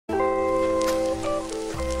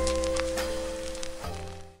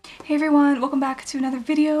Hey everyone, welcome back to another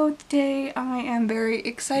video. Today I am very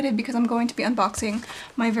excited because I'm going to be unboxing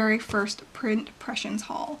my very first Pressions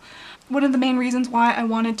haul. One of the main reasons why I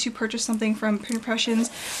wanted to purchase something from Pressions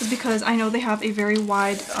is because I know they have a very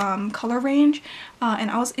wide color range and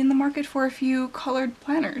I was in the market for a few colored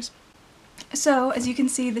planners. So as you can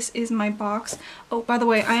see, this is my box. Oh, by the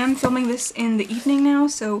way, I am filming this in the evening now,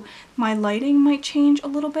 so my lighting might change a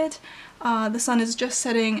little bit. The sun is just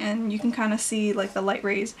setting and you can kind of see like the light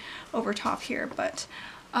rays over top here, but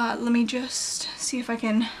let me just see if I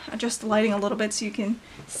can adjust the lighting a little bit so you can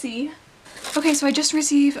see. Okay, so I just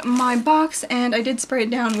received my box and I did spray it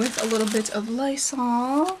down with a little bit of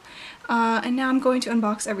Lysol. And now I'm going to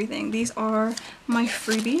unbox everything. These are my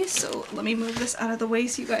freebies, so let me move this out of the way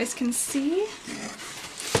so you guys can see.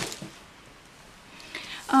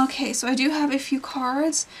 Okay, so I do have a few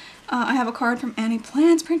cards. I have a card from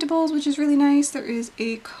AnaJolenePrintables, which is really nice. There is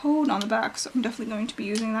a code on the back, so I'm definitely going to be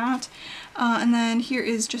using that. And then here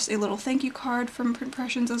is just a little thank you card from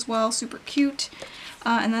Pressions as well, super cute.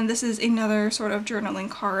 And then this is another sort of journaling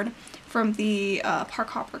card from the Park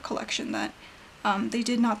Hopper collection that they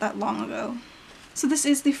did not that long ago. So this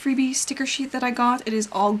is the freebie sticker sheet that I got. It is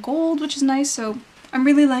all gold, which is nice, so I'm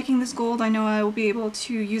really liking this gold. I know I will be able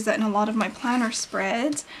to use that in a lot of my planner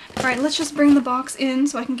spreads. Alright, let's just bring the box in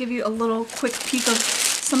so I can give you a little quick peek of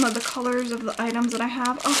some of the colors of the items that I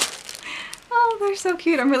have. Oh, they're so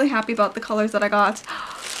cute. I'm really happy about the colors that I got.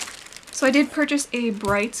 So I did purchase a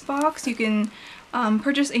brights box. You can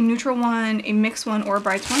purchase a neutral one, a mixed one, or a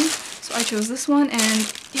brights one. So I chose this one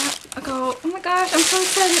and yeah, I go, oh my gosh, I'm so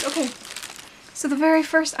excited. Okay, so the very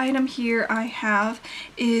first item here I have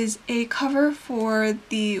is a cover for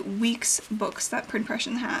the Weeks books that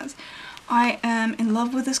Pressions has. I am in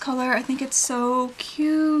love with this color. I think it's so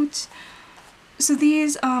cute. So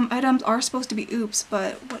these items are supposed to be oops,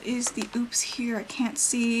 but what is the oops here? I can't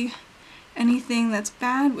see anything that's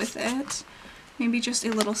bad with it. Maybe just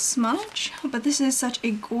a little smudge, but this is such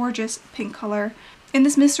a gorgeous pink color. In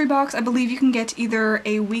this mystery box, I believe you can get either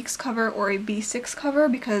a Weeks cover or a B6 cover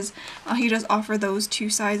because he does offer those two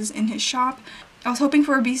sizes in his shop. I was hoping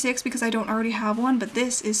for a B6 because I don't already have one, but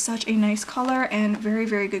this is such a nice color and very,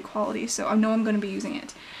 very good quality, so I know I'm going to be using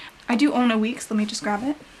it. I do own a Weeks, let me just grab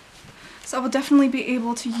it. So I will definitely be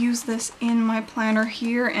able to use this in my planner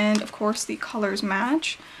here, and of course the colors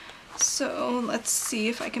match. So let's see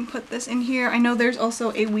if I can put this in here. I know there's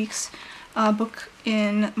also a Weeks book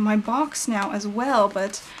in my box now as well,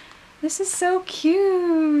 but this is so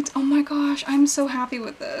cute. Oh my gosh, I'm so happy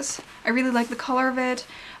with this. I really like the color of it.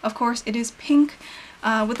 Of course, it is pink.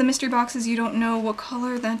 With the mystery boxes, you don't know what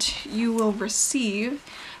color that you will receive.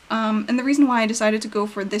 And the reason why I decided to go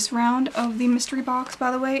for this round of the mystery box, by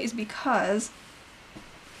the way, is because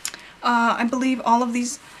I believe all of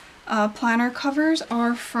these planner covers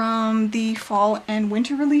are from the fall and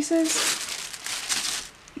winter releases.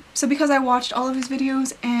 So because I watched all of his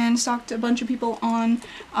videos and stalked a bunch of people on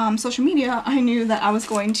social media, I knew that I was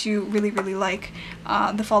going to really, really like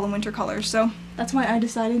the fall and winter colors. So that's why I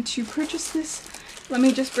decided to purchase this. Let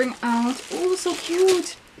me just bring out, oh, so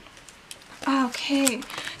cute. Okay,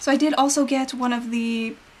 so I did also get one of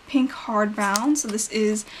the pink hardbound. So this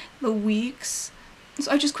is the Weeks.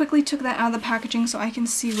 So I just quickly took that out of the packaging so I can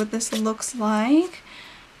see what this looks like.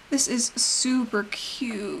 This is super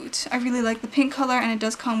cute. I really like the pink color, and it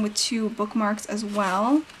does come with two bookmarks as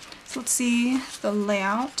well. So let's see the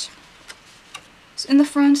layout. So in the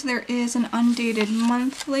front there is an undated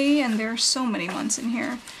monthly, and there are so many months in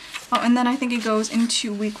here. Oh, and then I think it goes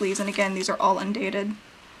into weeklies, and again these are all undated.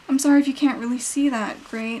 I'm sorry if you can't really see that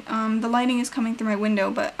great. The lighting is coming through my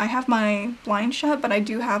window, but I have my blind shut, but I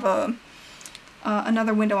do have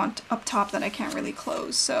another window up top that I can't really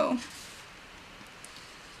close, so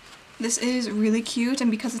this is really cute, and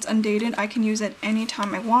because it's undated, I can use it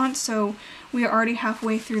anytime I want. So we are already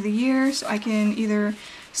halfway through the year, so I can either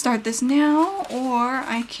start this now or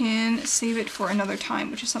I can save it for another time,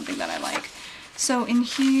 which is something that I like. So in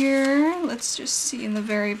here, let's just see in the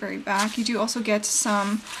very, very back, you do also get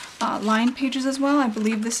some lined pages as well. I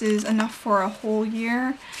believe this is enough for a whole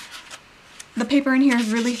year. The paper in here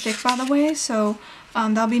is really thick, by the way, so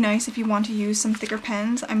that'll be nice if you want to use some thicker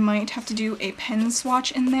pens. I might have to do a pen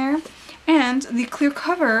swatch in there. And the clear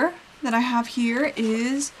cover that I have here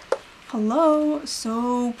is, hello,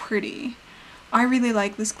 so pretty. I really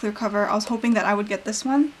like this clear cover. I was hoping that I would get this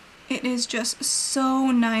one. It is just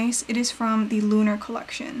so nice. It is from the Lunar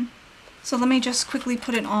collection. So let me just quickly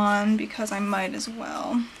put it on because I might as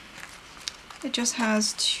well. It just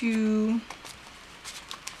has two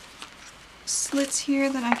slits here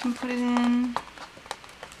that I can put it in.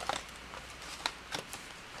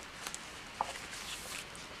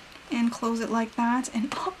 close it like that.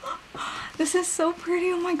 And oh, this is so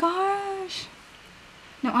pretty, oh my gosh.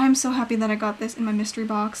 Now I'm so happy that I got this in my mystery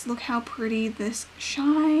box. Look how pretty this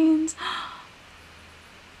shines.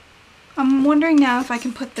 I'm wondering now if I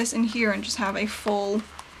can put this in here and just have a full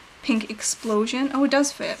pink explosion. Oh, it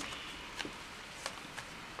does fit.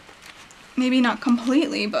 Maybe not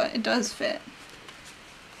completely, but it does fit.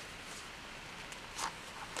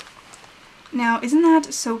 Now, isn't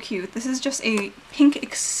that so cute? This is just a pink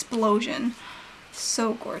explosion.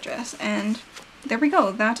 So gorgeous. And there we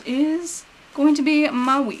go. That is going to be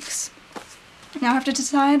my weeks. Now I have to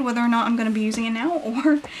decide whether or not I'm going to be using it now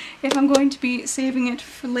or if I'm going to be saving it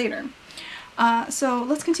for later. So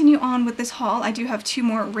let's continue on with this haul. I do have 2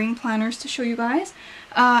 more ring planners to show you guys.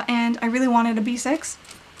 And I really wanted a B6.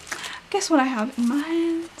 Guess what I have in my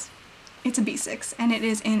hands? It's a B6 and it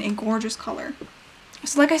is in a gorgeous color.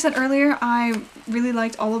 So like I said earlier, I really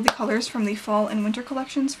liked all of the colors from the fall and winter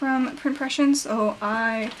collections from Pressions, so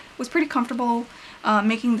I was pretty comfortable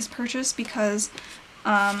making this purchase because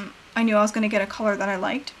I knew I was going to get a color that I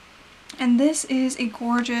liked. And this is a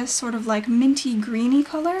gorgeous sort of like minty greeny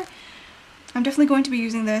color. I'm definitely going to be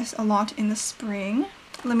using this a lot in the spring.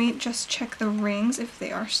 Let me just check the rings if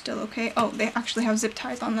they are still okay. Oh, they actually have zip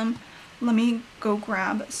ties on them. Let me go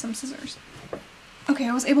grab some scissors. Okay,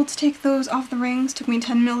 I was able to take those off the rings. Took me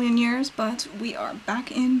 10 million years, but we are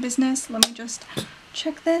back in business. Let me just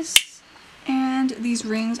check this. And these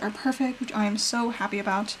rings are perfect, which I am so happy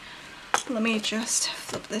about. Let me just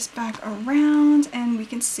flip this back around and we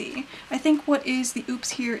can see. I think what is the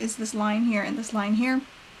oops here is this line here and this line here.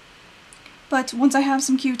 But once I have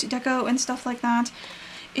some cute deco and stuff like that,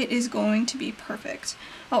 it is going to be perfect.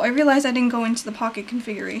 Oh, I realized I didn't go into the pocket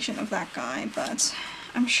configuration of that guy, but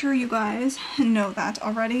I'm sure you guys know that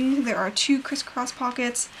already. There are 2 crisscross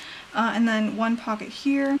pockets and then 1 pocket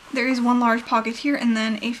here. There is 1 large pocket here and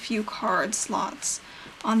then a few card slots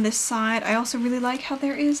on this side. I also really like how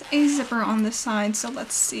there is a zipper on this side, so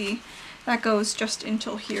let's see. That goes just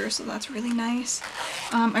until here, so that's really nice.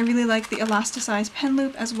 I really like the elasticized pen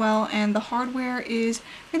loop as well, and the hardware is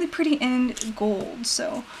really pretty in gold,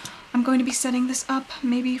 so I'm going to be setting this up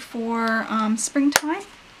maybe for springtime.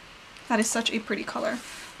 That is such a pretty color.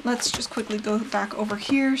 Let's just quickly go back over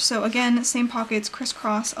here. So again, same pockets,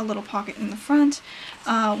 crisscross, a little pocket in the front,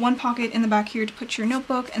 1 pocket in the back here to put your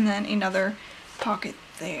notebook, and then another pocket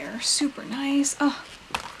there. Super nice. Oh,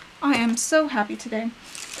 I am so happy today.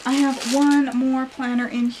 I have 1 more planner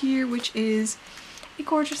in here, which is a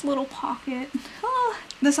gorgeous little pocket. Ah,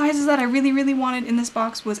 the sizes that I really wanted in this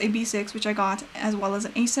box was a B6, which I got, as well as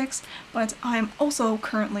an A6, but I am also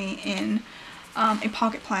currently in a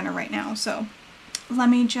pocket planner right now, so let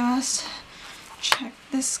me just check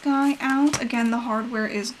this guy out. Again, the hardware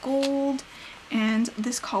is gold and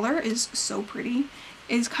this color is so pretty.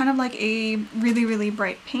 It's kind of like a really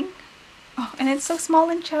bright pink. Oh, and it's so small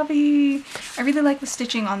and chubby. I really like the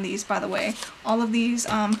stitching on these, by the way. All of these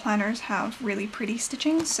planners have really pretty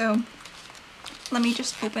stitching, so let me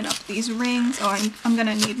just open up these rings. Oh, I'm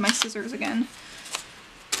gonna need my scissors again.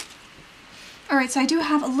 Alright, so I do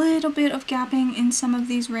have a little bit of gapping in some of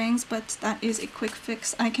these rings, but that is a quick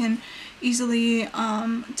fix. I can easily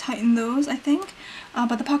tighten those, I think.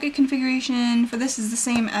 But the pocket configuration for this is the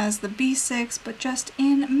same as the B6, but just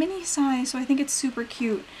in mini size, so I think it's super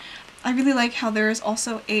cute. I really like how there is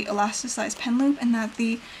also a elasticized pen loop and that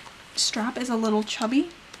the strap is a little chubby.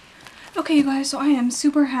 Okay, you guys, so I am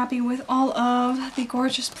super happy with all of the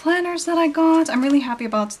gorgeous planners that I got. I'm really happy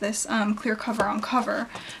about this clear cover on cover.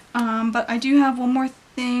 But I do have one more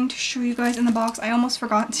thing to show you guys in the box. I almost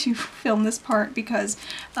forgot to film this part because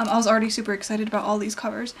I was already super excited about all these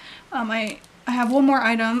covers. I have one more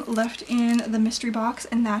item left in the mystery box,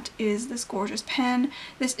 and that is this gorgeous pen.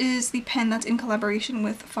 This is the pen that's in collaboration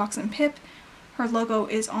with Fox&Pip. Her logo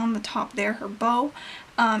is on the top there, her bow.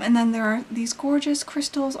 And then there are these gorgeous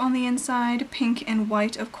crystals on the inside, pink and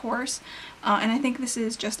white of course. And I think this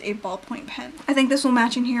is just a ballpoint pen. I think this will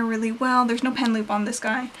match in here really well. There's no pen loop on this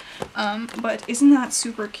guy, but isn't that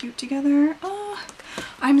super cute together? Oh,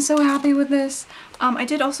 I'm so happy with this. I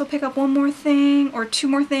did also pick up one more thing, or 2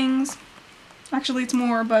 more things. Actually, it's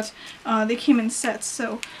more, but they came in sets.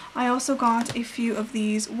 So I also got a few of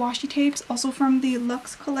these washi tapes, also from the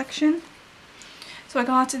Luxe collection. So I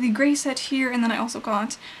got the gray set here, and then I also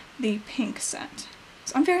got the pink set.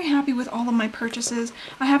 So I'm very happy with all of my purchases.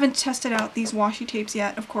 I haven't tested out these washi tapes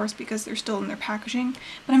yet, of course, because they're still in their packaging,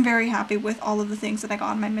 but I'm very happy with all of the things that I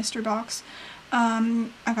got in my mystery box.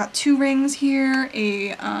 I got 2 rings here,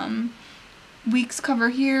 a weeks cover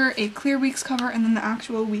here, a clear weeks cover, and then the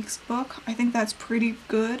actual weeks book. I think that's pretty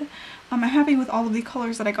good. I'm happy with all of the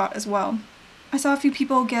colors that I got as well. I saw a few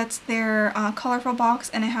people get their colorful box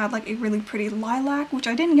and it had like a really pretty lilac, which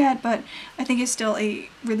I didn't get, but I think is still a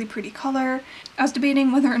really pretty color. I was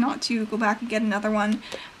debating whether or not to go back and get another one.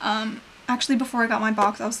 Actually, before I got my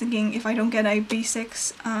box, I was thinking if I don't get a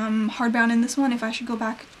B6 hardbound in this one, if I should go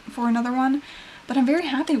back for another one. But I'm very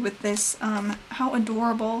happy with this. How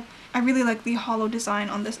adorable. I really like the hollow design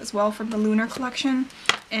on this as well from the Lunar collection.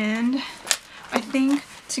 And I think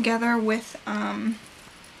together with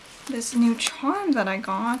this new charm that I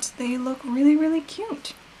got, they look really, really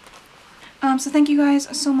cute. So thank you guys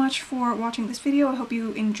so much for watching this video. I hope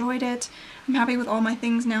you enjoyed it. I'm happy with all my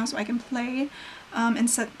things now so I can play and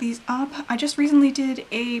set these up. I just recently did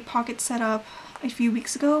a pocket setup a few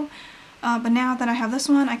weeks ago, but now that I have this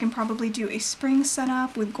one, I can probably do a spring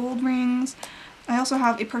setup with gold rings. I also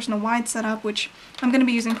have a personal wide setup, which I'm going to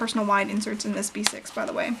be using personal wide inserts in this B6, by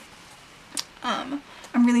the way.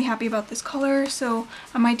 I'm really happy about this color, so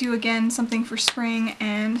I might do again something for spring,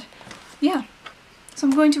 and yeah. So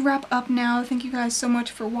I'm going to wrap up now. Thank you guys so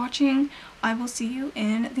much for watching. I will see you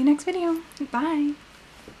in the next video. Bye!